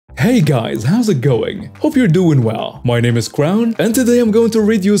Hey guys, how's it going? Hope you're doing well. My name is Crown, and today I'm going to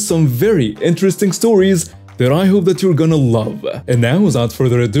read you some very interesting stories that I hope that you're gonna love. And now, without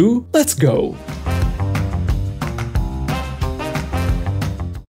further ado, let's go!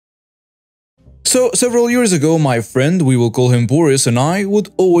 So, several years ago, my friend, we will call him Boris, and I would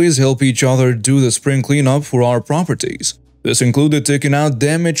always help each other do the spring cleanup for our properties. This included taking out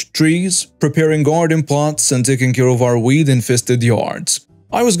damaged trees, preparing garden plots, and taking care of our weed-infested yards.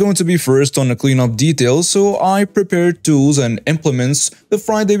 I was going to be first on the cleanup details, so I prepared tools and implements the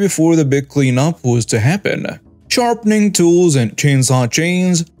Friday before the big cleanup was to happen. Sharpening tools and chainsaw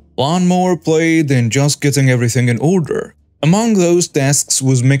chains, lawnmower blade, and just getting everything in order. Among those tasks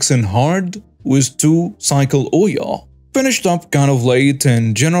was mixing hard with 2-cycle oil. Finished up kind of late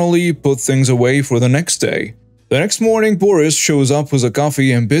and generally put things away for the next day. The next morning, Boris shows up with a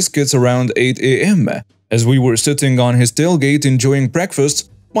coffee and biscuits around 8 a.m. As we were sitting on his tailgate enjoying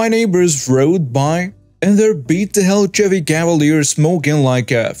breakfast, my neighbors rode by in their beat-to-hell Chevy Cavalier smoking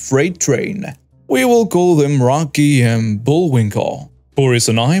like a freight train. We will call them Rocky and Bullwinkle. Boris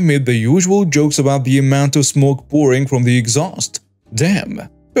and I made the usual jokes about the amount of smoke pouring from the exhaust. Damn.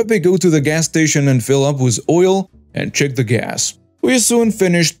 But they go to the gas station and fill up with oil and check the gas. We soon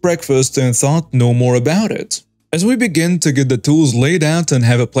finished breakfast and thought no more about it. As we begin to get the tools laid out and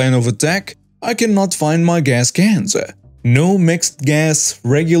have a plan of attack, I cannot find my gas cans. No mixed gas,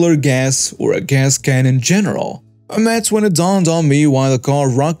 regular gas, or a gas can in general. And that's when it dawned on me why the car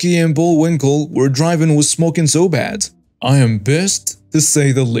Rocky and Bullwinkle were driving was smoking so bad. I am pissed, to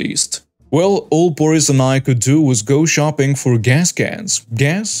say the least. Well, all Boris and I could do was go shopping for gas cans,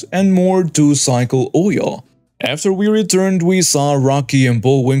 gas, and more 2-cycle oil. After we returned, we saw Rocky and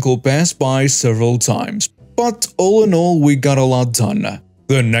Bullwinkle pass by several times. But all in all, we got a lot done.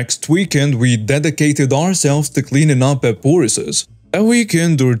 The next weekend, we dedicated ourselves to cleaning up at Boris's. A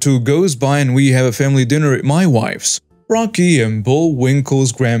weekend or two goes by and we have a family dinner at my wife's, Rocky and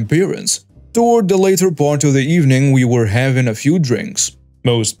Bullwinkle's grandparents. Toward the later part of the evening, we were having a few drinks.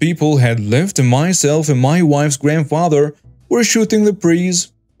 Most people had left and myself and my wife's grandfather were shooting the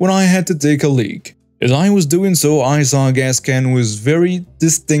breeze when I had to take a leak. As I was doing so, I saw a gas can with very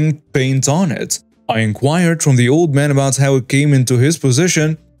distinct paint on it. I inquired from the old man about how it came into his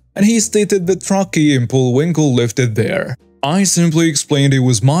possession, and he stated that Rocky and Bullwinkle left it there. I simply explained it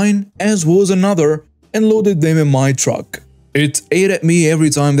was mine, as was another, and loaded them in my truck. It ate at me every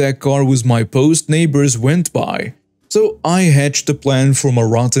time that car with my post neighbors went by. So I hatched a plan from a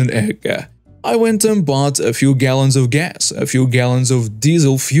rotten egg. I went and bought a few gallons of gas, a few gallons of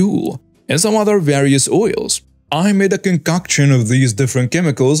diesel fuel, and some other various oils. I made a concoction of these different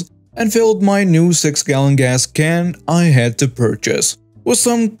chemicals and filled my new 6-gallon gas can I had to purchase. With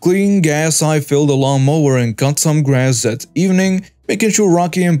some clean gas, I filled a lawnmower and cut some grass that evening, making sure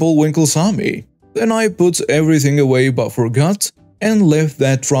Rocky and Bullwinkle saw me. Then I put everything away but forgot and left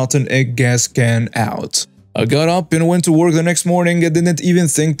that rotten egg gas can out. I got up and went to work the next morning and didn't even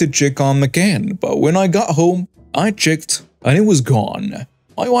think to check on the can, but when I got home, I checked and it was gone.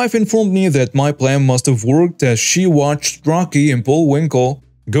 My wife informed me that my plan must have worked as she watched Rocky and Bullwinkle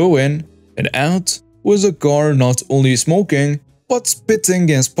go in and out with the car not only smoking, but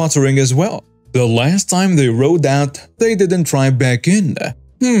spitting and sputtering as well. The last time they rode out, they didn't drive back in.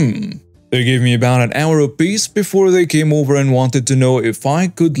 They gave me about an hour apiece before they came over and wanted to know if I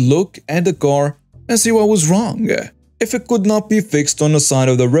could look at the car and see what was wrong. If it could not be fixed on the side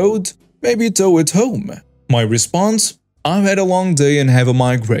of the road, maybe tow it home. My response: I've had a long day and have a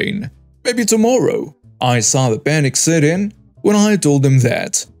migraine. Maybe tomorrow. I saw the panic set in when I told them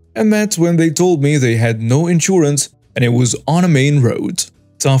that. And that's when they told me they had no insurance and it was on a main road.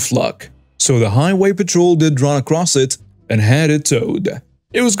 Tough luck. So the highway patrol did run across it and had it towed.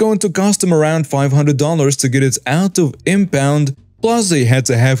 It was going to cost them around $500 to get it out of impound. Plus, they had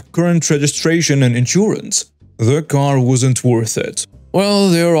to have current registration and insurance. The car wasn't worth it. Well,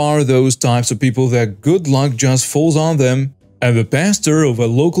 there are those types of people that good luck just falls on them, and the pastor of a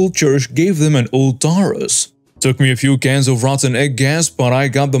local church gave them an old Taurus. Took me a few cans of rotten egg gas, but I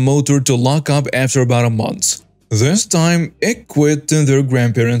got the motor to lock up after about a month. This time, it quit in their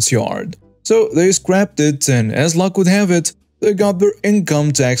grandparents' yard. So they scrapped it, and as luck would have it, they got their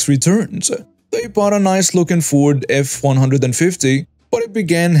income tax returns. They bought a nice-looking Ford F-150, but it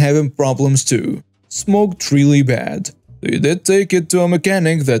began having problems too. Smoked really bad. They did take it to a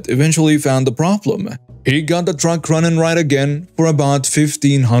mechanic that eventually found the problem. He got the truck running right again for about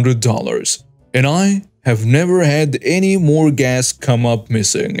 $1,500. And I have never had any more gas come up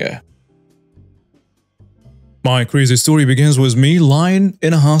missing. My crazy story begins with me lying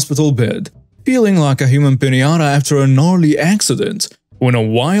in a hospital bed, feeling like a human piñata after a gnarly accident. when a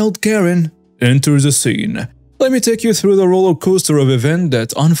wild Karen enters the scene. Let me take you through the roller coaster of events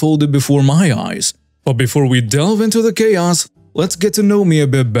that unfolded before my eyes. But before we delve into the chaos, let's get to know me a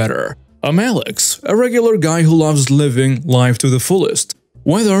bit better. I'm Alex, a regular guy who loves living life to the fullest.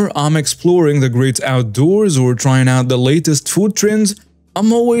 Whether I'm exploring the great outdoors or trying out the latest food trends,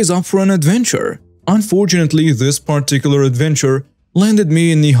 I'm always up for an adventure. Unfortunately, this particular adventure landed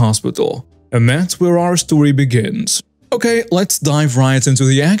me in the hospital, and that's where our story begins. Okay, let's dive right into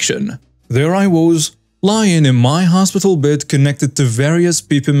the action. There I was, lying in my hospital bed connected to various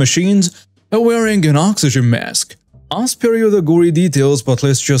beeping machines and wearing an oxygen mask. I'll spare you the gory details, but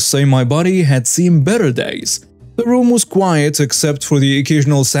let's just say my body had seen better days. The room was quiet except for the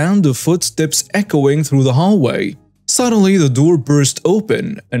occasional sound of footsteps echoing through the hallway. Suddenly, the door burst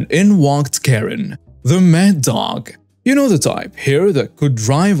open and in walked Karen, the mad dog. You know the type, hair that could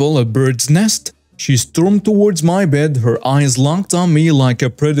rival a bird's nest. She stormed towards my bed, her eyes locked on me like a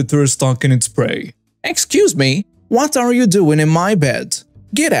predator stalking its prey. "Excuse me, what are you doing in my bed?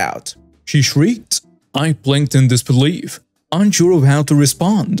 Get out!" she shrieked. I blinked in disbelief, unsure of how to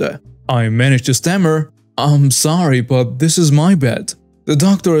respond. I managed to stammer, "I'm sorry, but this is my bed. The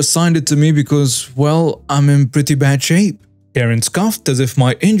doctor assigned it to me because, well, I'm in pretty bad shape." Karen scoffed as if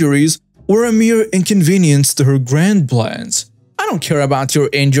my injuries were a mere inconvenience to her grand plans. "I don't care about your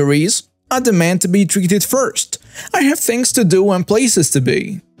injuries. I demand to be treated first. I have things to do and places to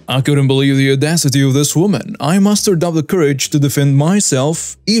be." I couldn't believe the audacity of this woman. I mustered up the courage to defend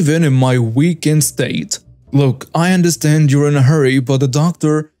myself, even in my weakened state. "Look, I understand you're in a hurry, but the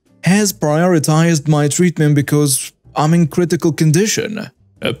doctor has prioritized my treatment because I'm in critical condition."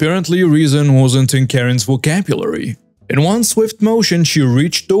 Apparently, reason wasn't in Karen's vocabulary. In one swift motion, she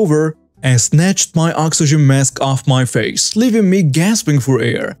reached over and snatched my oxygen mask off my face, leaving me gasping for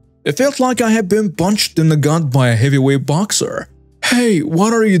air. It felt like I had been punched in the gut by a heavyweight boxer. "Hey,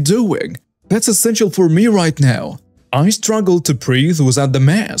 what are you doing? That's essential for me right now." I struggled to breathe without the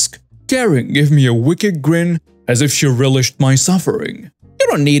mask. Karen gave me a wicked grin as if she relished my suffering. "You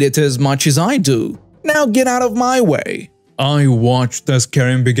don't need it as much as I do. Now get out of my way." I watched as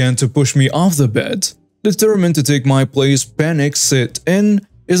Karen began to push me off the bed. Determined to take my place, panic set in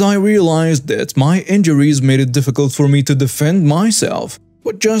as I realized that my injuries made it difficult for me to defend myself.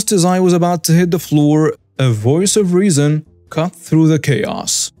 But just as I was about to hit the floor, a voice of reason cut through the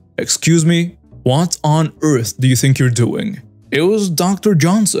chaos. "Excuse me, what on earth do you think you're doing?" It was Dr.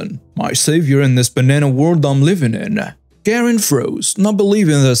 Johnson, my savior in this banana world I'm living in. Karen froze, not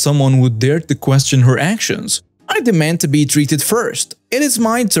believing that someone would dare to question her actions. "I demand to be treated first. It is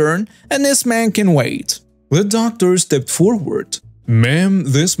my turn, and this man can wait." The doctor stepped forward. "Ma'am,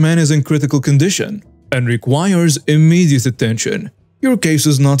 this man is in critical condition and requires immediate attention. Your case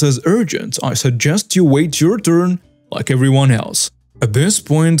is not as urgent. I suggest you wait your turn like everyone else." At this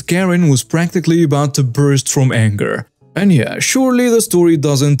point, Karen was practically about to burst from anger. And yeah, surely the story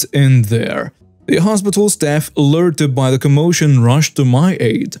doesn't end there. The hospital staff, alerted by the commotion, rushed to my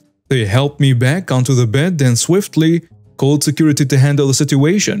aid. They helped me back onto the bed and swiftly called security to handle the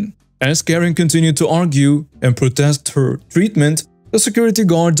situation. As Karen continued to argue and protest her treatment, the security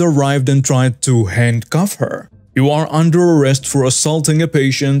guards arrived and tried to handcuff her. "You are under arrest for assaulting a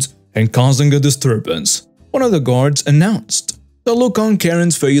patient and causing a disturbance," one of the guards announced. The look on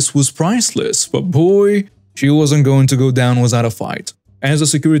Karen's face was priceless, but boy, she wasn't going to go down without a fight. As the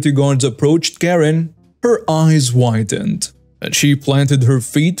security guards approached Karen, her eyes widened, and she planted her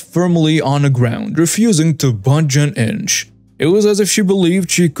feet firmly on the ground, refusing to budge an inch. It was as if she believed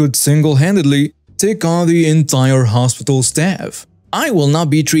she could single-handedly take on the entire hospital staff. "I will not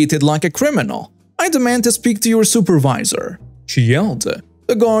be treated like a criminal. I demand to speak to your supervisor," she yelled.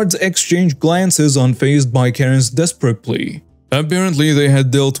 The guards exchanged glances, unfazed by Karen's desperate plea. Apparently, they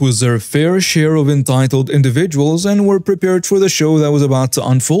had dealt with their fair share of entitled individuals and were prepared for the show that was about to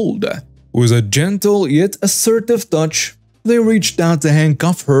unfold. With a gentle yet assertive touch, they reached out to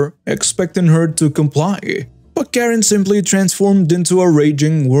handcuff her, expecting her to comply. But Karen simply transformed into a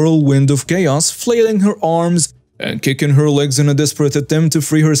raging whirlwind of chaos, flailing her arms and kicking her legs in a desperate attempt to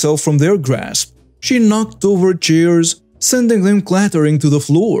free herself from their grasp. She knocked over chairs, sending them clattering to the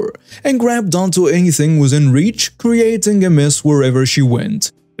floor, and grabbed onto anything within reach, creating a mess wherever she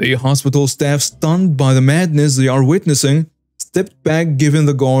went. The hospital staff, stunned by the madness they are witnessing, stepped back, giving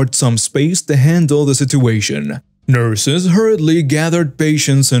the guard some space to handle the situation. Nurses hurriedly gathered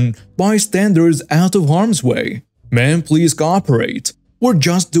patients and bystanders out of harm's way. "Ma'am, please cooperate. We're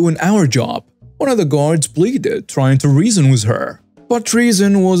just doing our job," one of the guards pleaded, trying to reason with her. But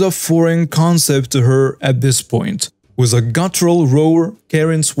reason was a foreign concept to her at this point. With a guttural roar,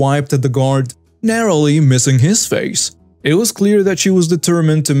 Karen swiped at the guard, narrowly missing his face. It was clear that she was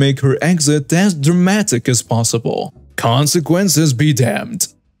determined to make her exit as dramatic as possible. Consequences be damned.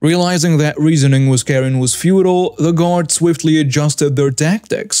 Realizing that reasoning with Karen was futile, the guards swiftly adjusted their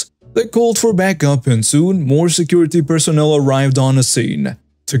tactics. They called for backup and soon more security personnel arrived on the scene.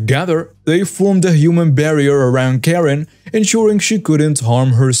 Together, they formed a human barrier around Karen, ensuring she couldn't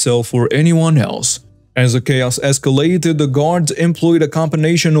harm herself or anyone else. As the chaos escalated, the guards employed a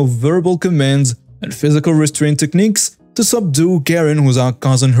combination of verbal commands and physical restraint techniques to subdue Karen without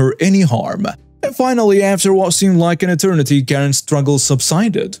causing her any harm. And finally, after what seemed like an eternity, Karen's struggle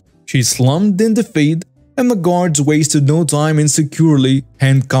subsided. She slumped in defeat, and the guards wasted no time in securely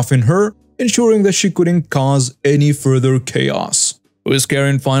handcuffing her, ensuring that she couldn't cause any further chaos. With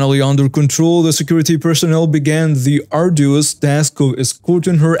Karen finally under control, the security personnel began the arduous task of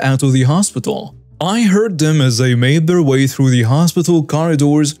escorting her out of the hospital. I heard them as they made their way through the hospital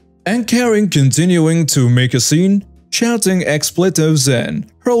corridors, and Karen continuing to make a scene, shouting expletives and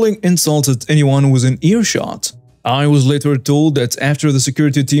hurling insults at anyone within earshot. I was later told that after the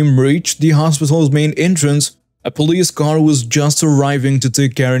security team reached the hospital's main entrance, a police car was just arriving to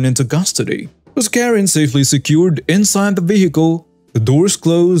take Karen into custody. With Karen safely secured inside the vehicle, the doors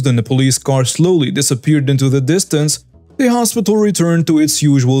closed and the police car slowly disappeared into the distance, the hospital returned to its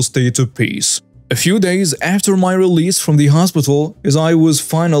usual state of peace. A few days after my release from the hospital, as I was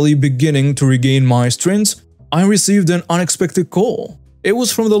finally beginning to regain my strength, I received an unexpected call. It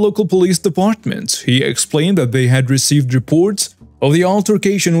was from the local police department. He explained that they had received reports of the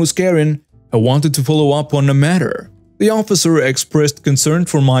altercation with Karen and wanted to follow up on the matter. The officer expressed concern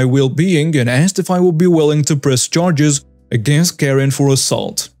for my well-being and asked if I would be willing to press charges against Karen for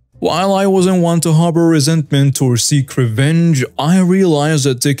assault. While I wasn't one to harbor resentment or seek revenge, I realized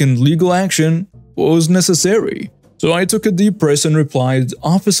that taking legal action was necessary. So I took a deep breath and replied,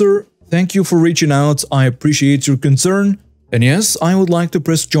 "Officer, thank you for reaching out, I appreciate your concern, and yes, I would like to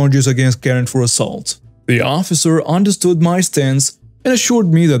press charges against Karen for assault." The officer understood my stance and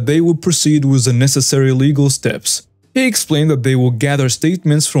assured me that they would proceed with the necessary legal steps. He explained that they will gather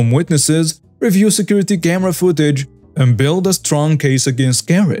statements from witnesses, review security camera footage, and build a strong case against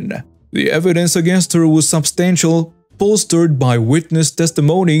Karen. The evidence against her was substantial, bolstered by witness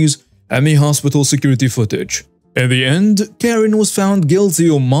testimonies and the hospital security footage. In the end, Karen was found guilty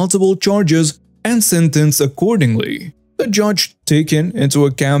of multiple charges and sentenced accordingly. The judge, taking into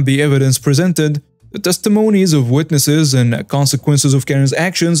account the evidence presented, the testimonies of witnesses and the consequences of Karen's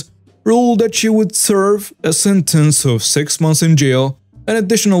actions, ruled that she would serve a sentence of 6 months in jail, and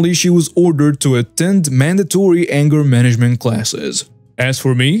additionally she was ordered to attend mandatory anger management classes. As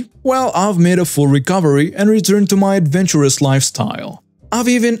for me, well, I've made a full recovery and returned to my adventurous lifestyle. I've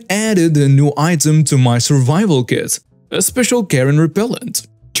even added a new item to my survival kit, a special Karen repellent.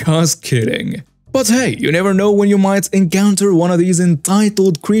 Just kidding. But hey, you never know when you might encounter one of these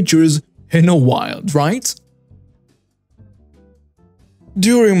entitled creatures in the wild, right?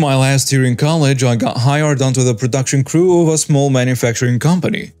 During my last year in college, I got hired onto the production crew of a small manufacturing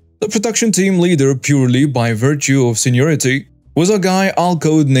company. The production team leader, purely by virtue of seniority, was a guy I'll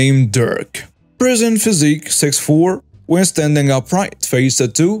code named Dirk. Prison physique, 6'4", when standing upright, face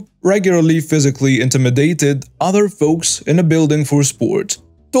tattoo, regularly physically intimidated other folks in a building for sport.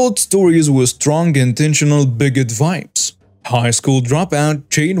 Told stories with strong intentional bigot vibes. High school dropout,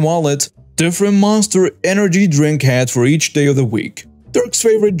 chain wallet, different Monster energy drink hat for each day of the week. Dirk's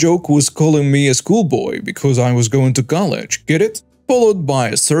favorite joke was calling me a schoolboy because I was going to college, get it? Followed by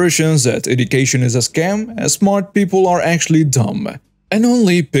assertions that education is a scam and smart people are actually dumb. And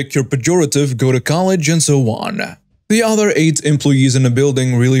only pick your pejorative, go to college and so on. The other 8 employees in the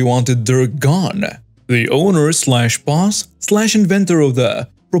building really wanted Dirk gone. The owner slash boss slash inventor of the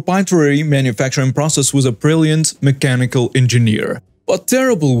proprietary manufacturing process was a brilliant mechanical engineer, but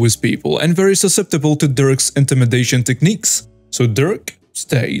terrible with people and very susceptible to Dirk's intimidation techniques. So Dirk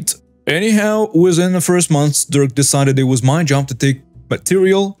stayed. Anyhow, within the first months, Dirk decided it was my job to take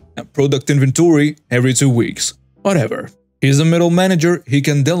material and product inventory every 2 weeks. Whatever. He's a middle manager, he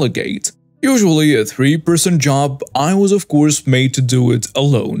can delegate. Usually a 3-person job, I was of course made to do it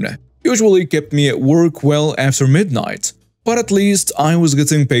alone. Usually kept me at work well after midnight, but at least I was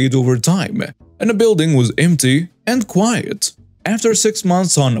getting paid overtime, and the building was empty and quiet. After 6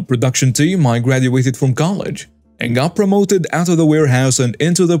 months on a production team, I graduated from college and got promoted out of the warehouse and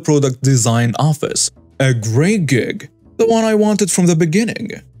into the product design office. A great gig, the one I wanted from the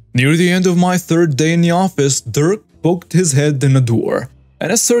beginning. Near the end of my 3rd day in the office, Dirk poked his head in the door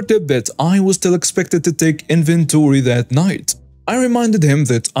and asserted that I was still expected to take inventory that night. I reminded him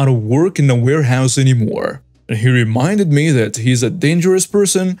that I don't work in the warehouse anymore, and he reminded me that he's a dangerous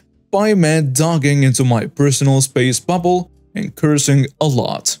person by mad dogging into my personal space bubble and cursing a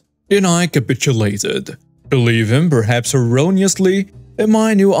lot. Then I capitulated. Believe him, perhaps erroneously, and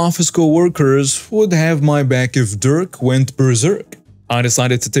my new office co-workers would have my back if Dirk went berserk. I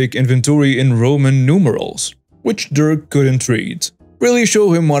decided to take inventory in Roman numerals, which Dirk couldn't read. Really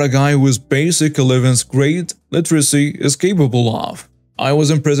show him what a guy with basic 11th grade literacy is capable of. I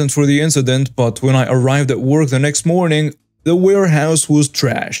wasn't present for the incident, but when I arrived at work the next morning, the warehouse was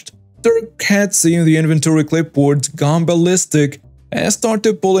trashed. Dirk had seen the inventory clipboard gone ballistic and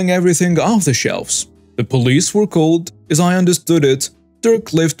started pulling everything off the shelves. The police were called. As I understood it,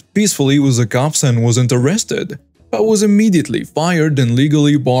 Dirk lived peacefully with the cops and wasn't arrested, but was immediately fired and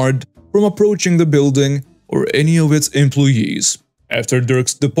legally barred from approaching the building or any of its employees. After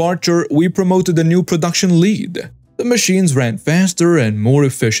Dirk's departure, we promoted a new production lead. The machines ran faster and more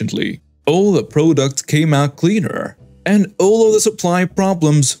efficiently. All the product came out cleaner. And all of the supply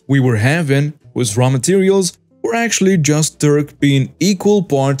problems we were having with raw materials were actually just Dirk being equal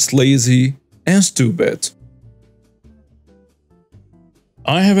parts lazy and stupid.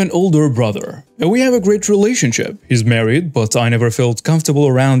 I have an older brother, and we have a great relationship. He's married, but I never felt comfortable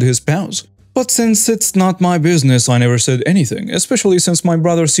around his spouse. But since it's not my business, I never said anything, especially since my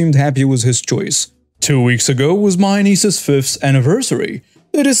brother seemed happy with his choice. 2 weeks ago was my niece's 5th anniversary.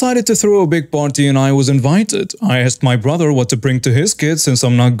 They decided to throw a big party and I was invited. I asked my brother what to bring to his kids since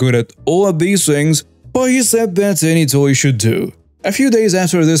I'm not good at all of these things, but he said that any toy should do. A few days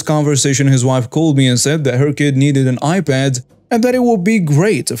after this conversation, his wife called me and said that her kid needed an iPad and that it would be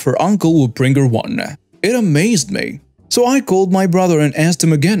great if her uncle would bring her one. It amazed me. So I called my brother and asked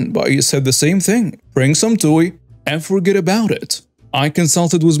him again, but he said the same thing: bring some toy and forget about it. I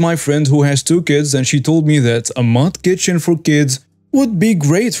consulted with my friend who has 2 kids and she told me that a mud kitchen for kids would be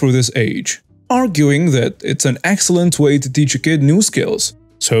great for this age, arguing that it's an excellent way to teach a kid new skills.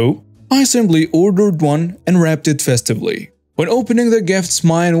 So I simply ordered one and wrapped it festively. When opening the gifts,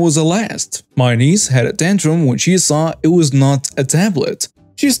 mine was a last. My niece had a tantrum when she saw it was not a tablet.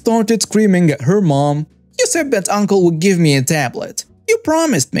 She started screaming at her mom, "You said that uncle would give me a tablet. You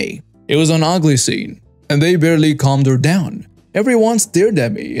promised me." It was an ugly scene, and they barely calmed her down. Everyone stared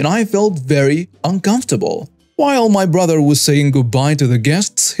at me, and I felt very uncomfortable. While my brother was saying goodbye to the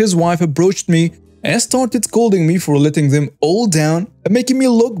guests, his wife approached me and started scolding me for letting them all down and making me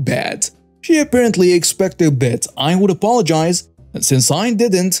look bad. She apparently expected that I would apologize, and since I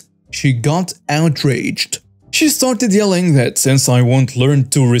didn't, she got outraged. She started yelling that since I won't learn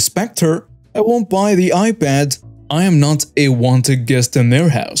to respect her, I won't buy the iPad. I am not a wanted guest in their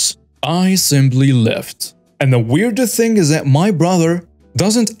house. I simply left. And the weirder thing is that my brother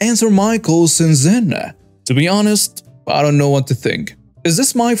doesn't answer my calls since then. To be honest, I don't know what to think. Is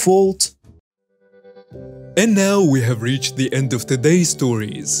this my fault? And now we have reached the end of today's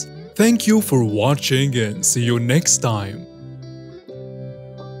stories. Thank you for watching and see you next time.